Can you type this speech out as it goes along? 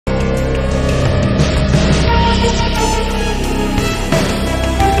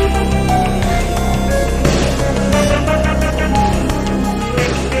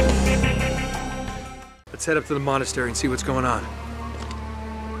Let's head up to the monastery and see what's going on.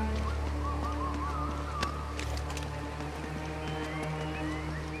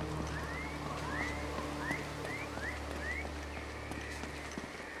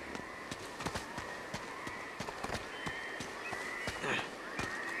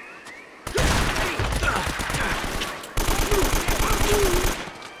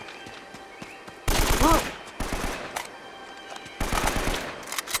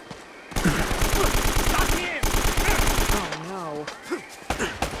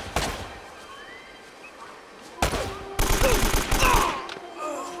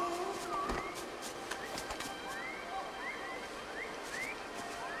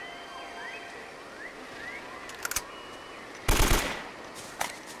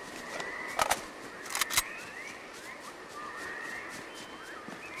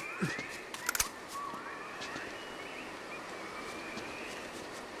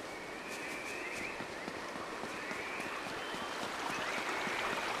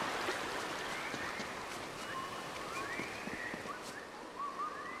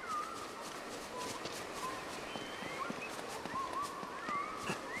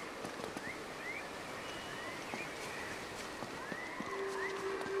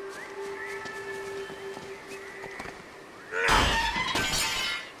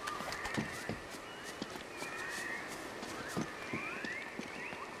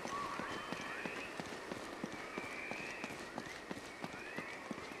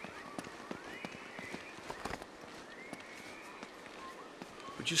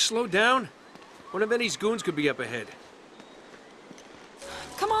 Would you slow down? One of Eddie's goons could be up ahead.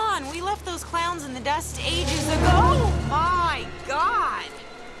 Come on, we left those clowns in the dust ages ago. Oh my God!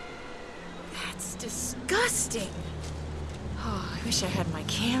 That's disgusting. Oh, I wish I had my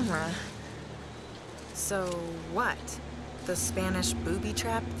camera. So what? The Spanish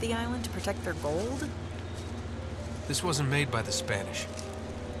booby-trapped the island to protect their gold? This wasn't made by the Spanish.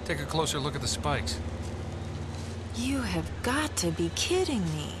 Take a closer look at the spikes. You have got to be kidding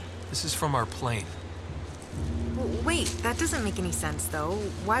me. This is from our plane. Wait, that doesn't make any sense, though.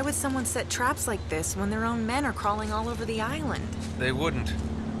 Why would someone set traps like this when their own men are crawling all over the island? They wouldn't.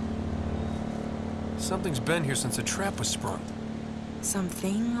 Something's been here since a trap was sprung.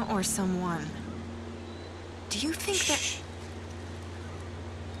 Something or someone? Do you think Shh.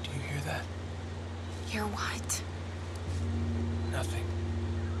 Do you hear that? Hear what? Nothing.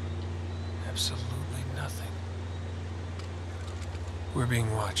 Absolutely nothing. We're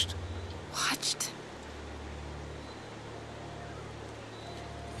being watched. Watched?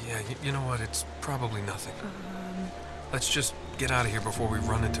 Yeah, you know what? It's probably nothing. Let's just get out of here before we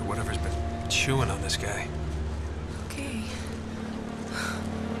run into whatever's been chewing on this guy. Okay.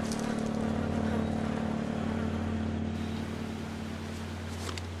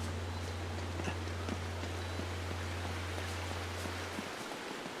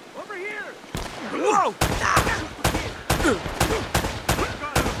 Over here! Whoa!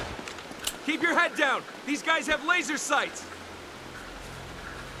 Keep your head down! These guys have laser sights!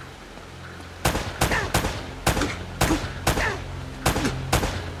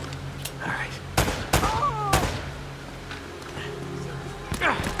 Alright.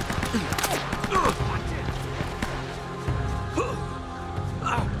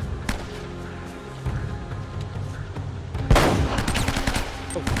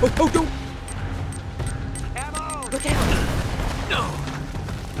 Oh, don't! Ammo! Look out! No!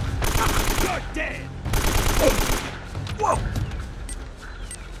 You're dead! Whoa!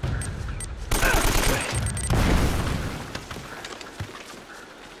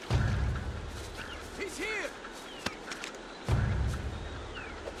 He's here!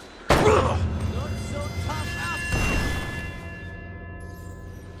 Ugh. Not so tough after.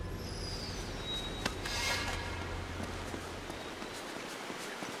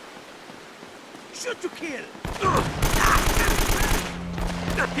 Shoot to kill!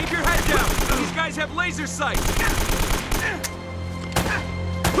 Keep your head down! These guys have laser sights!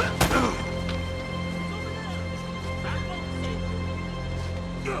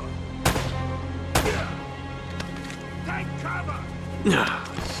 Take cover!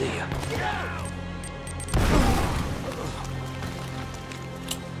 See ya.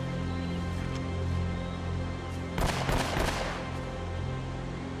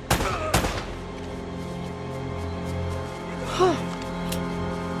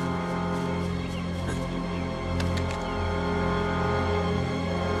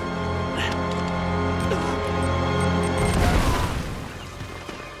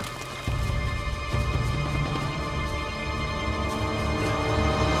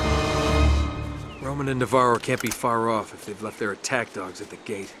 Roman and Navarro can't be far off if they've left their attack dogs at the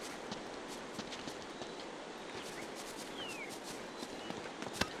gate.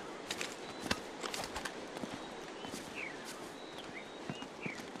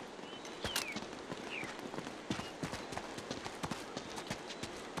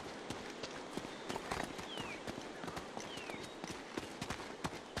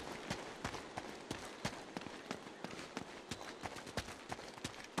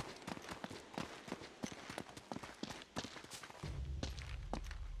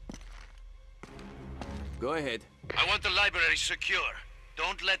 Go ahead. I want the library secure.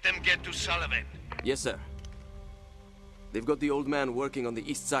 Don't let them get to Sullivan. Yes, sir. They've got the old man working on the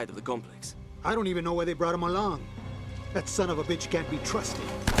east side of the complex. I don't even know why they brought him along. That son of a bitch can't be trusted.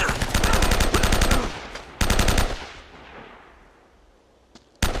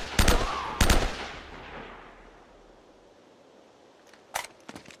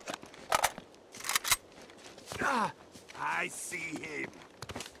 I see him.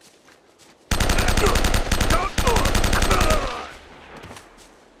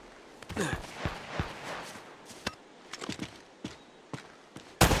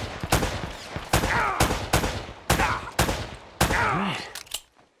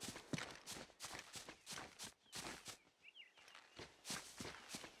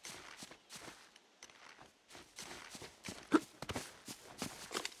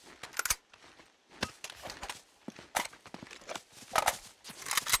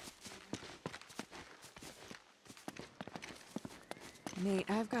 Nate,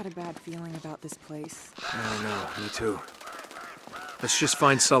 I've got a bad feeling about this place. I know, me too. Let's just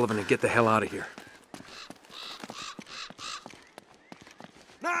find Sullivan and get the hell out of here.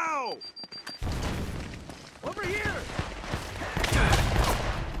 Now! Over here!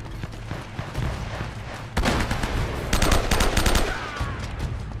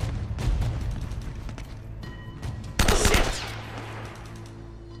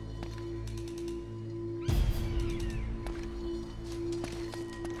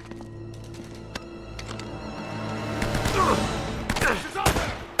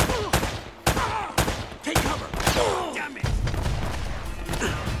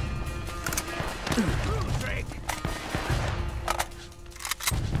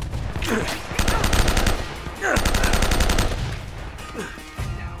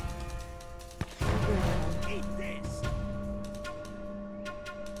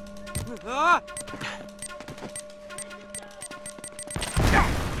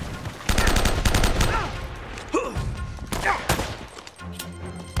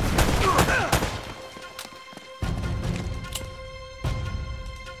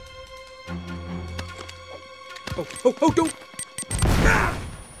 Oh, don't!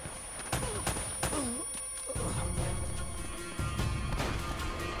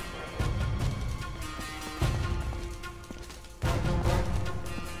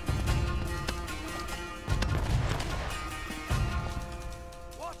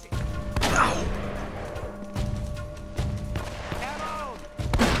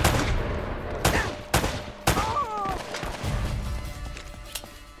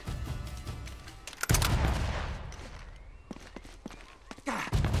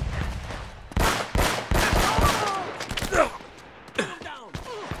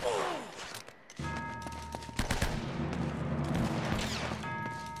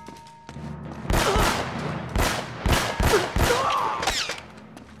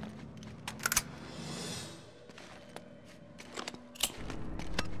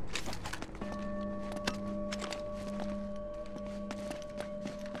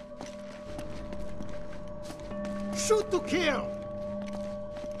 Shoot to kill!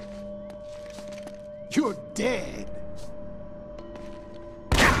 You're dead.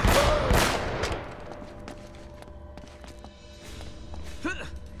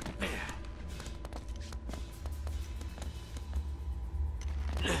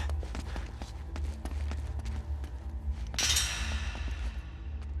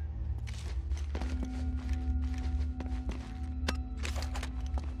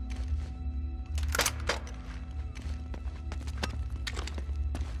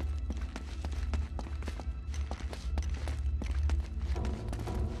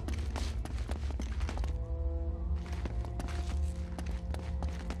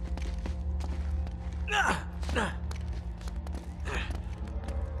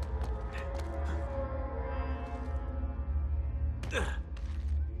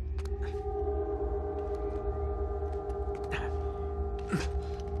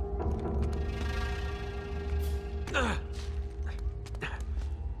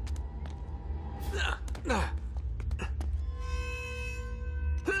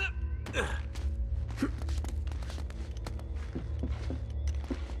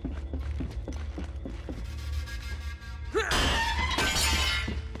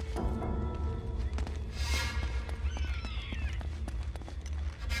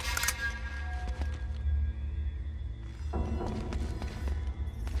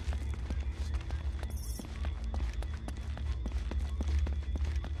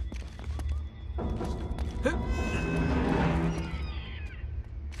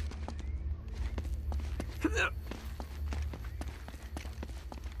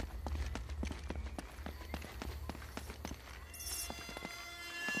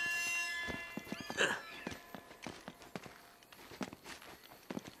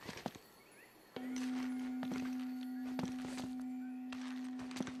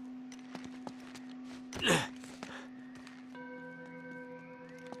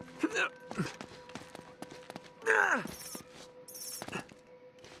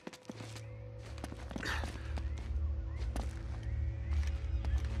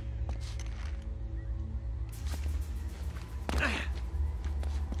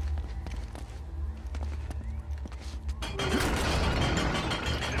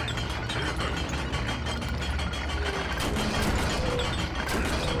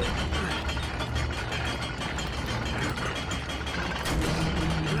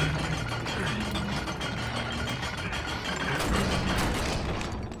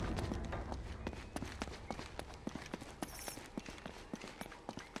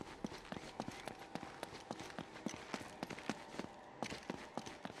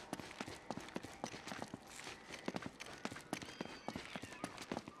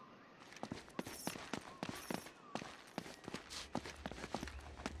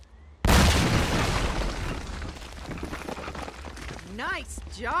 Nice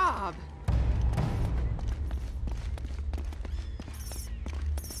job!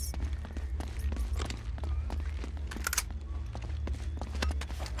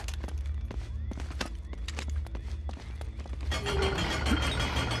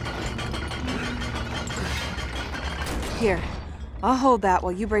 Here, I'll hold that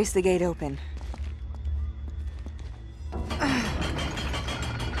while you brace the gate open.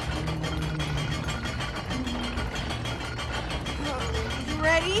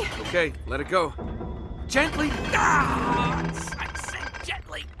 Ready? Okay, let it go. Gently! Ah! I said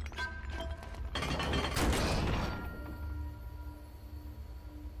gently!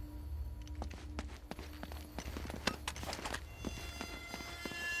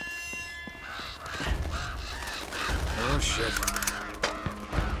 Oh, shit.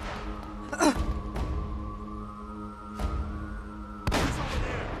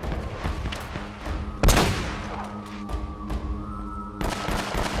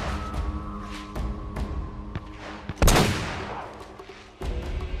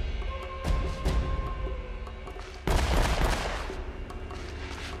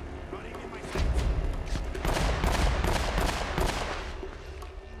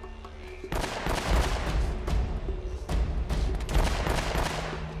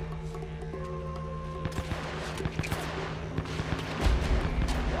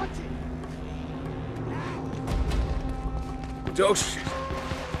 Oh, shit.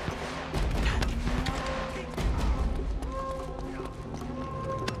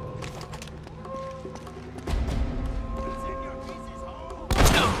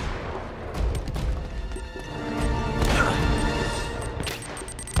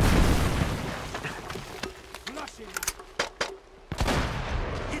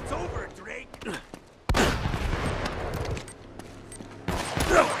 It's over, Drake.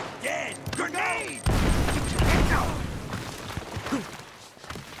 Dead. Grenade!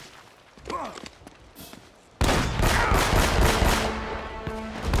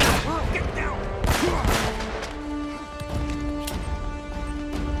 Get down!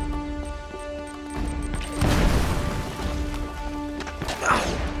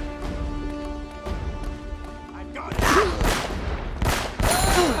 I got it!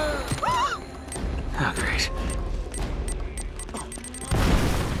 Oh, great.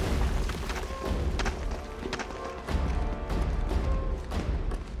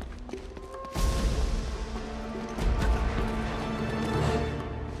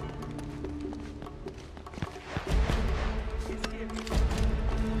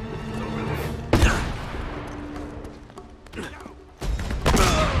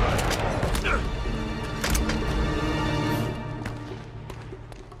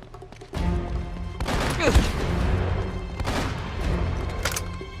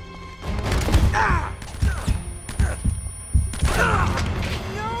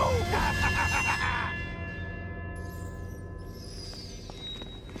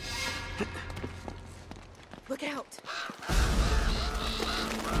 Look out!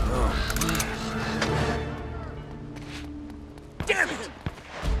 Damn it!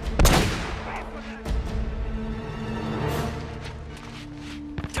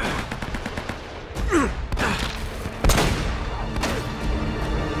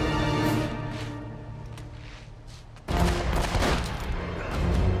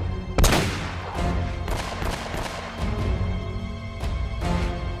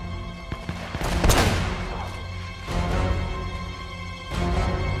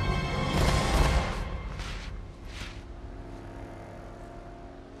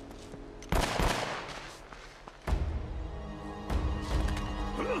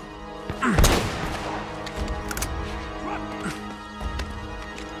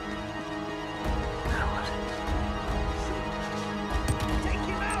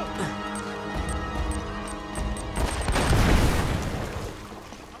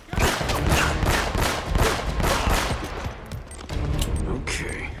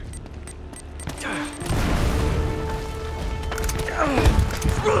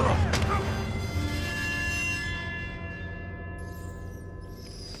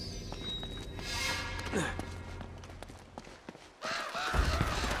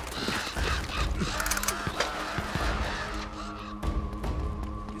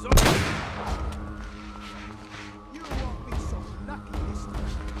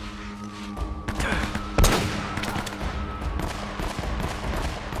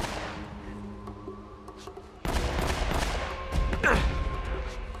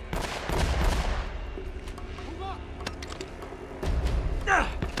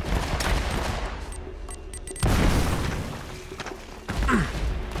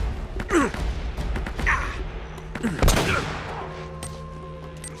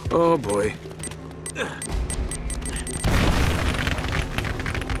 Oh boy.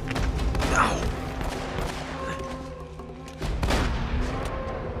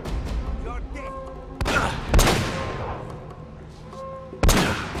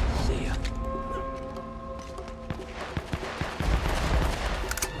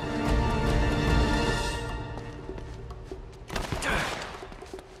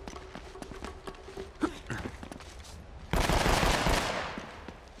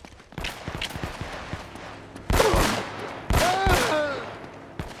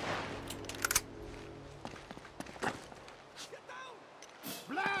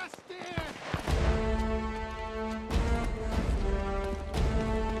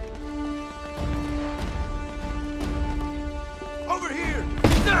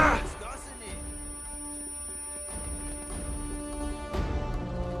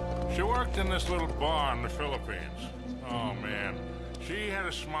 She worked in this little bar in the Philippines. Oh, man. She had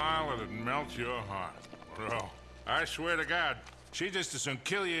a smile that'd melt your heart. Bro, I swear to God, she'd just as soon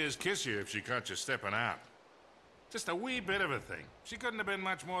kill you as kiss you if she caught you stepping out. Just a wee bit of a thing. She couldn't have been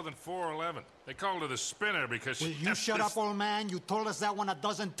much more than 4'11". They called her the spinner because she... Will you shut up, old man? You told us that one a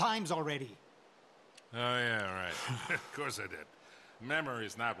dozen times already. Oh, yeah, right. Of course I did.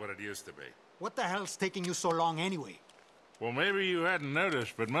 Memory's not what it used to be. What the hell's taking you so long anyway? Well, maybe you hadn't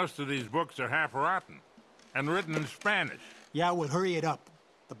noticed, but most of these books are half rotten. And written in Spanish. Yeah, well, hurry it up.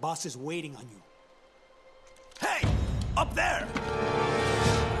 The boss is waiting on you. Hey! Up there!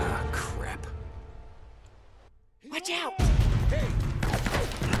 Ah, crap. Watch out! Hey!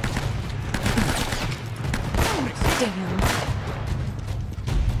 Damn.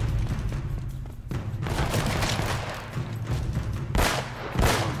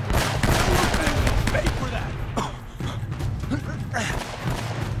 Wait for that!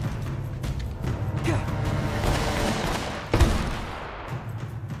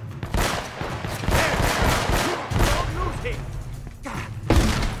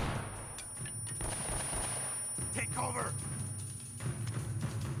 Take cover!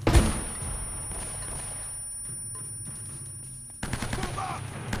 Move up!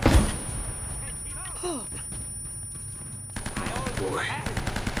 Boy.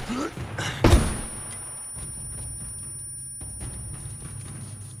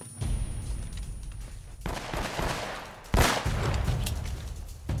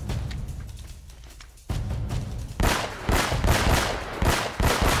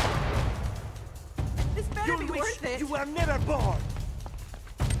 This better be worth it. You were never born!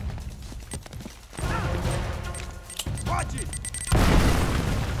 Watch it!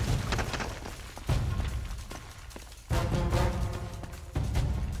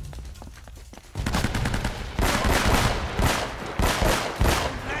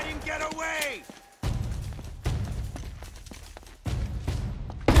 Let him get away!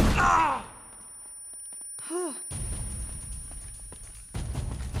 Ah!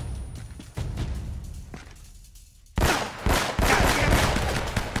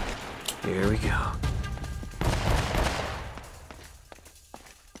 Here we go.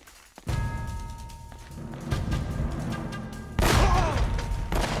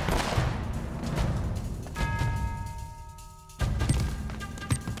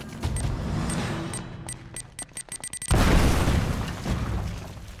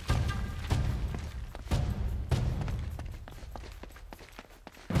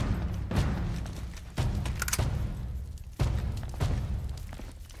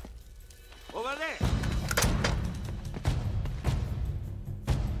 Over there!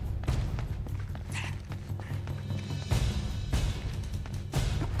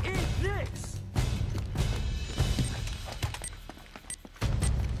 Eat this!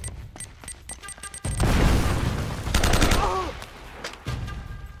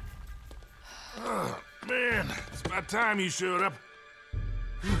 Oh, man, it's about time you showed up.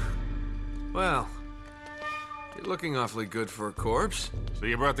 Well, You're looking awfully good for a corpse. So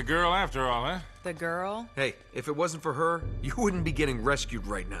you brought the girl after all, huh? The girl? Hey, if it wasn't for her, you wouldn't be getting rescued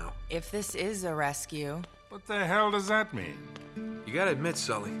right now. If this is a rescue. What the hell does that mean? You gotta admit,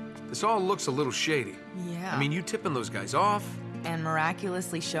 Sully, this all looks a little shady. Yeah. I mean, you tipping those guys off? And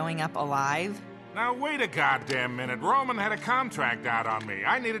miraculously showing up alive? Now wait a goddamn minute. Roman had a contract out on me.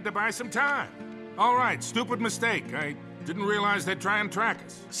 I needed to buy some time. All right, stupid mistake. I didn't realize they'd try and track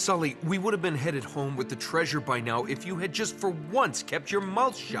us. Sully, we would have been headed home with the treasure by now if you had just for once kept your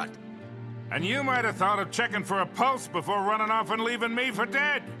mouth shut. And you might have thought of checking for a pulse before running off and leaving me for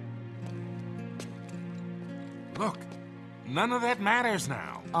dead. Look, none of that matters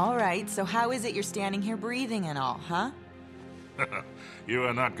now. All right, so how is it you're standing here breathing and all, huh? You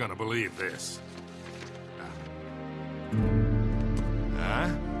are not gonna believe this. Huh?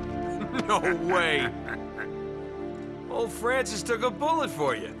 No way! Old Francis took a bullet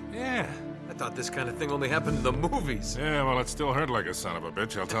for you. Yeah. I thought this kind of thing only happened in the movies. Yeah, well, it still hurt like a son of a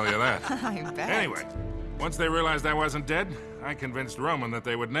bitch, I'll tell you that. I bet. Anyway, once they realized I wasn't dead, I convinced Roman that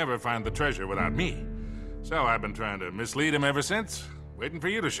they would never find the treasure without me. So I've been trying to mislead him ever since, waiting for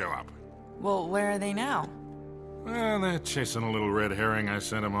you to show up. Well, where are they now? Well, they're chasing a little red herring I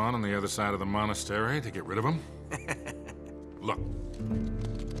sent him on the other side of the monastery to get rid of him. Look,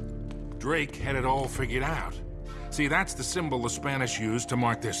 Drake had it all figured out. See, that's the symbol the Spanish used to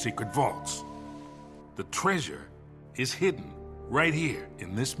mark their secret vaults. The treasure is hidden right here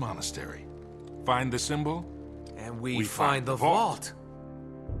in this monastery. Find the symbol, and we find the vault.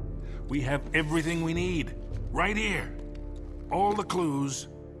 We have everything we need, right here. All the clues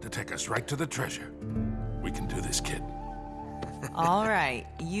to take us right to the treasure. We can do this, kid. All right,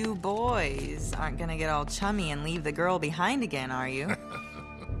 you boys aren't gonna get all chummy and leave the girl behind again, are you?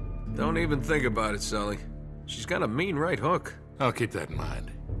 Don't even think about it, Sully. She's got a mean right hook. I'll keep that in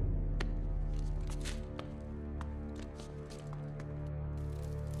mind.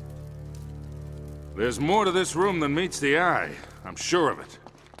 There's more to this room than meets the eye. I'm sure of it.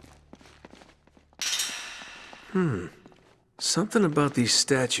 Something about these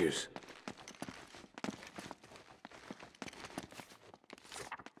statues.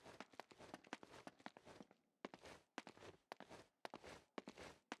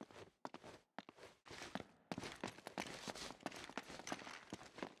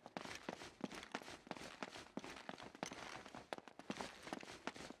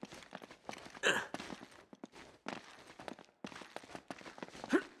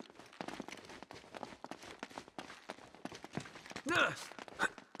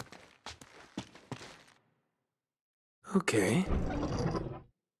 Okay.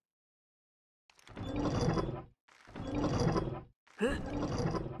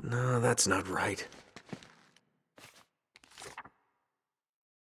 No, that's not right.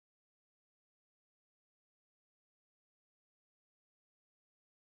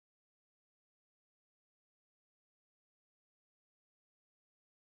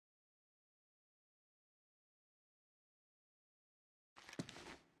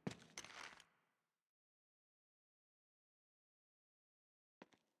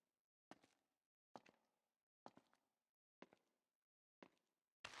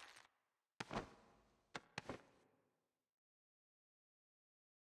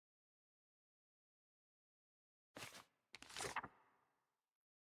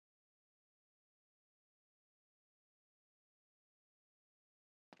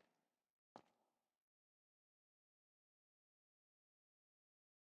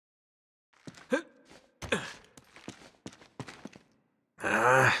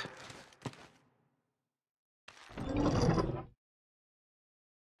 Ah.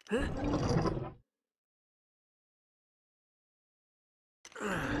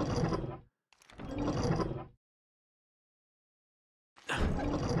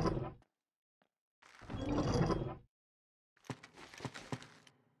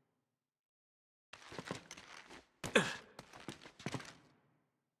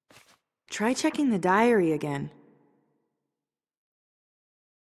 Try checking the diary again.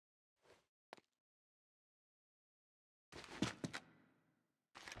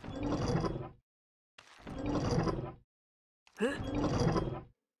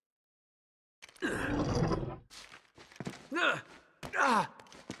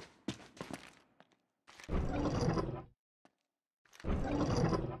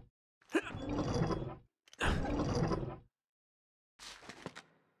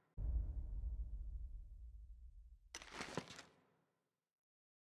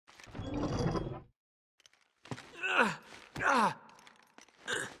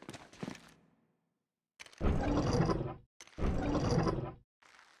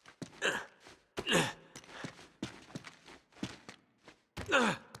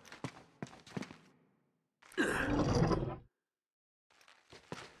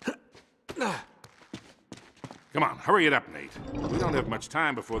 Come on, hurry it up, Nate. We don't have much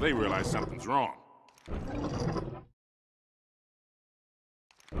time before they realize something's wrong.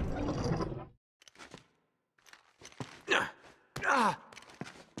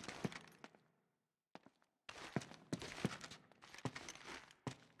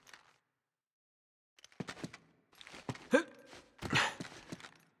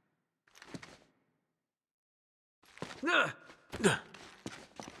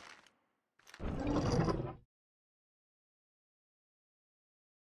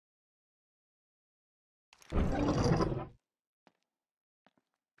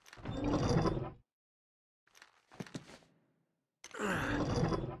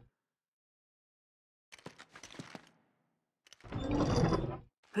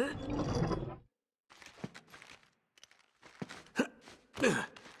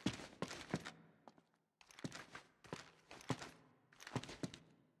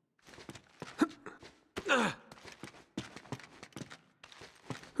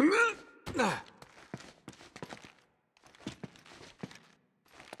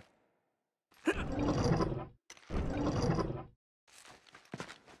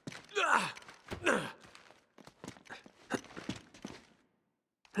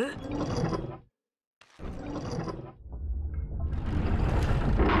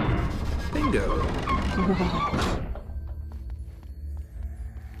 Bingo.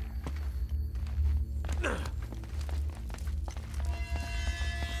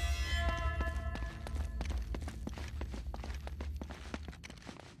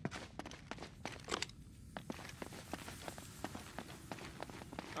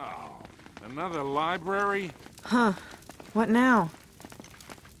 Oh, another library? Huh. What now?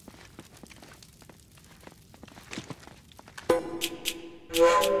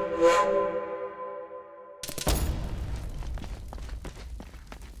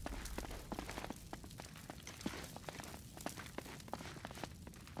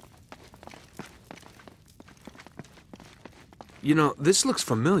 You know, this looks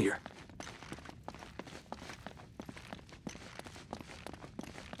familiar.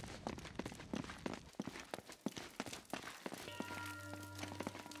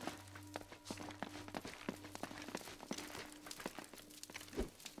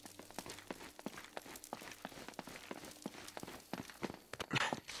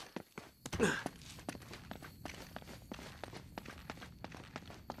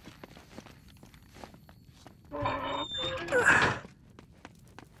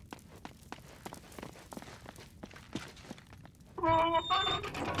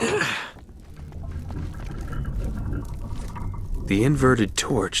 The inverted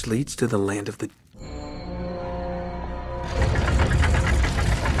torch leads to the land of the...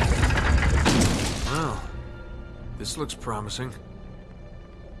 Wow. This looks promising.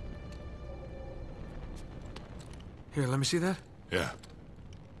 Here, let me see that. Yeah.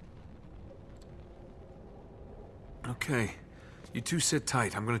 Okay. You two sit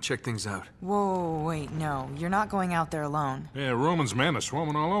tight. I'm gonna check things out. Whoa, wait, no. You're not going out there alone. Yeah, Roman's men are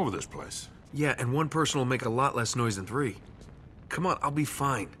swarming all over this place. Yeah, and one person will make a lot less noise than three. Come on, I'll be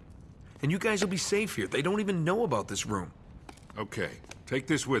fine. And you guys will be safe here. They don't even know about this room. Okay, take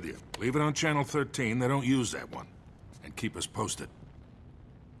this with you. Leave it on channel 13. They don't use that one. And keep us posted.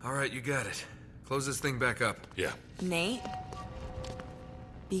 All right, you got it. Close this thing back up. Yeah. Nate?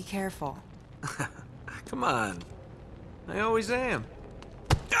 Be careful. Come on. I always am.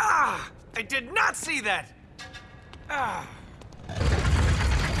 Ah! I did not see that! Ah!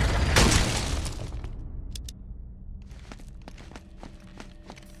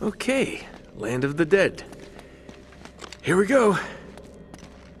 Okay, land of the dead. Here we go.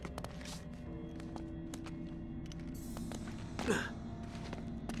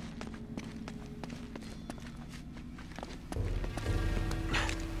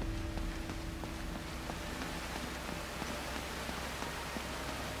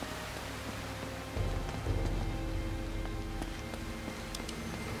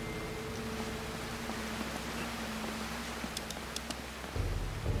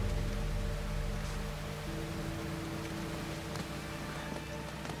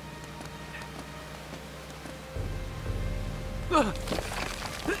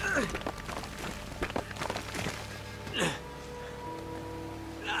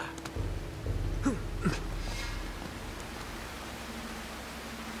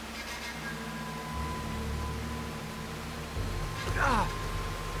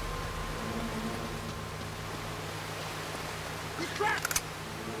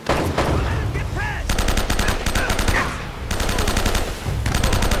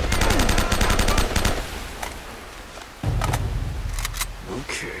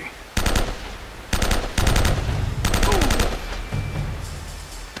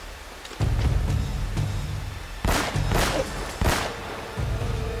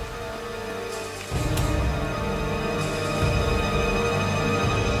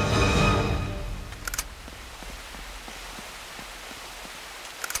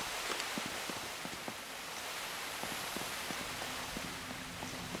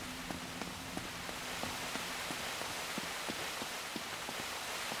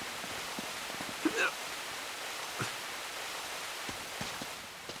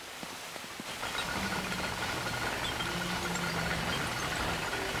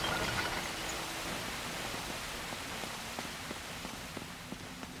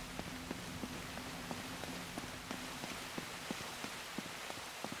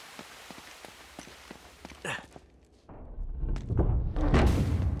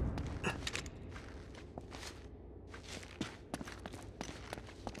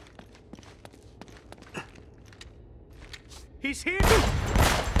 He's here!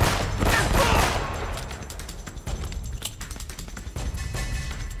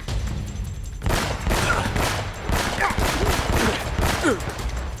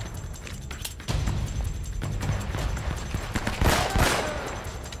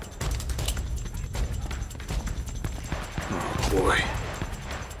 Oh, boy.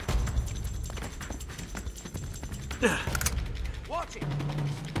 Watch it!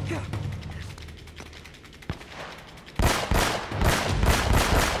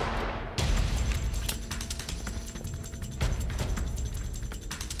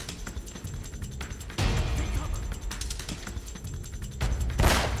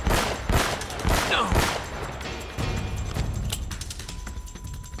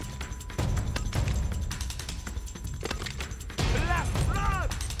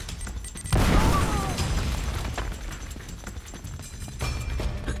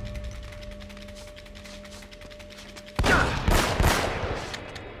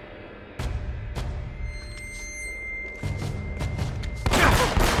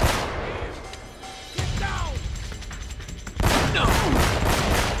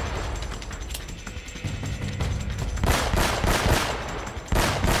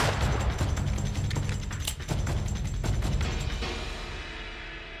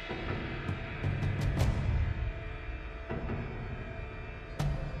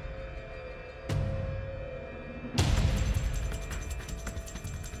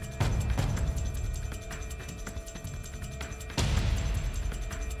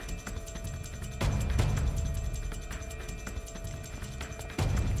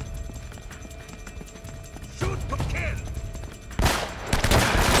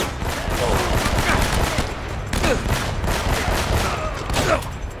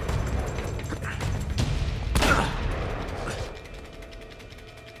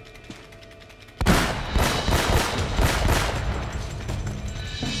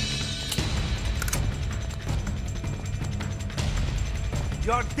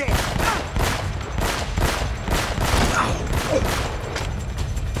 You're dead!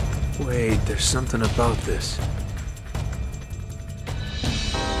 Wait, there's something about this.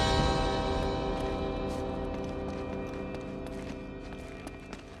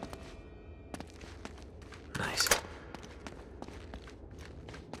 Nice.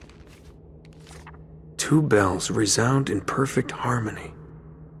 2 bells resound in perfect harmony.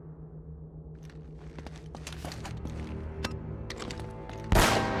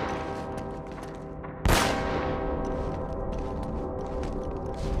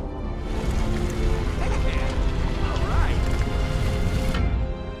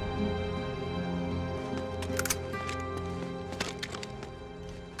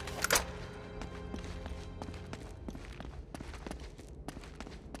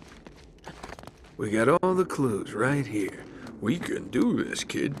 We got all the clues right here. We can do this,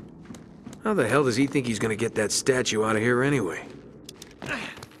 kid. How the hell does he think he's gonna get that statue out of here anyway?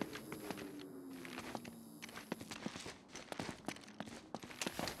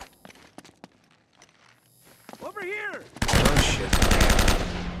 Over here! Oh, shit.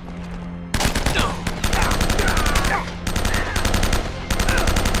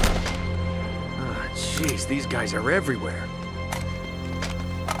 Ah, jeez, these guys are everywhere.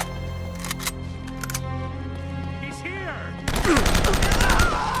 He's here!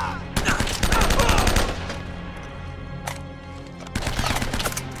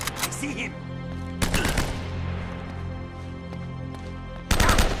 I see him!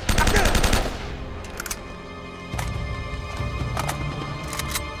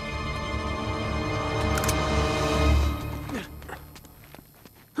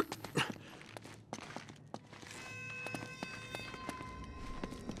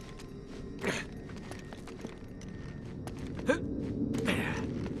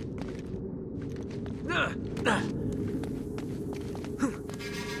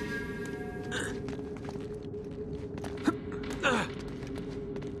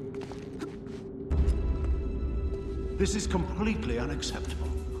 This is completely unacceptable.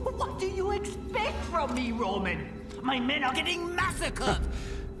 What do you expect from me, Roman? My men are getting massacred!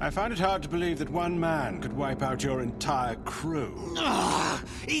 I find it hard to believe that one man could wipe out your entire crew. Ugh,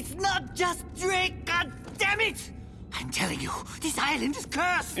 it's not just Drake, god damn it! I'm telling you, this island is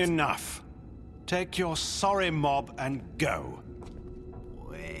cursed! Enough. Take your sorry mob and go.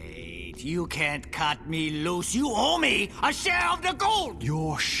 Wait, you can't cut me loose. You owe me a share of the gold!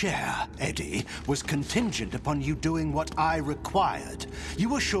 Your share, Eddie, was contingent upon you doing what I required.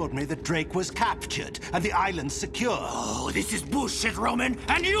 You assured me that Drake was captured and the island secure. Oh, this is bullshit, Roman,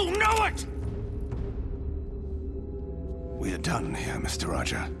 and you know it! We are done here, Mr.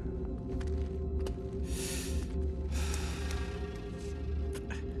 Roger.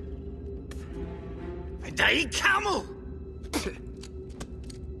 Dai Camel!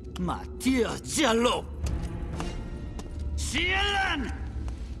 Mathieu Jalot! Cielan!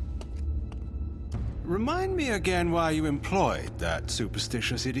 Remind me again why you employed that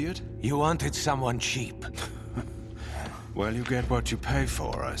superstitious idiot? You wanted someone cheap. Well, you get what you pay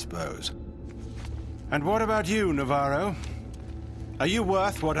for, I suppose. And what about you, Navarro? Are you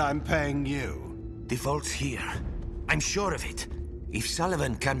worth what I'm paying you? The vault's here. I'm sure of it. If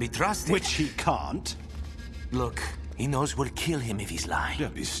Sullivan can be trusted... Which he can't. Look, he knows we'll kill him if he's lying.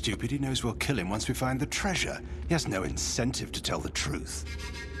 Don't be stupid. He knows we'll kill him once we find the treasure. He has no incentive to tell the truth.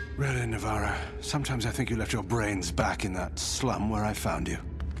 Really, Navarro, sometimes I think you left your brains back in that slum where I found you.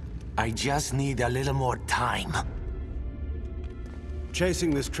 I just need a little more time.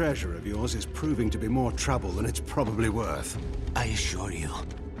 Chasing this treasure of yours is proving to be more trouble than it's probably worth. I assure you,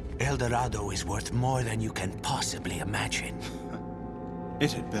 El Dorado is worth more than you can possibly imagine.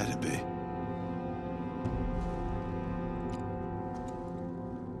 It had better be.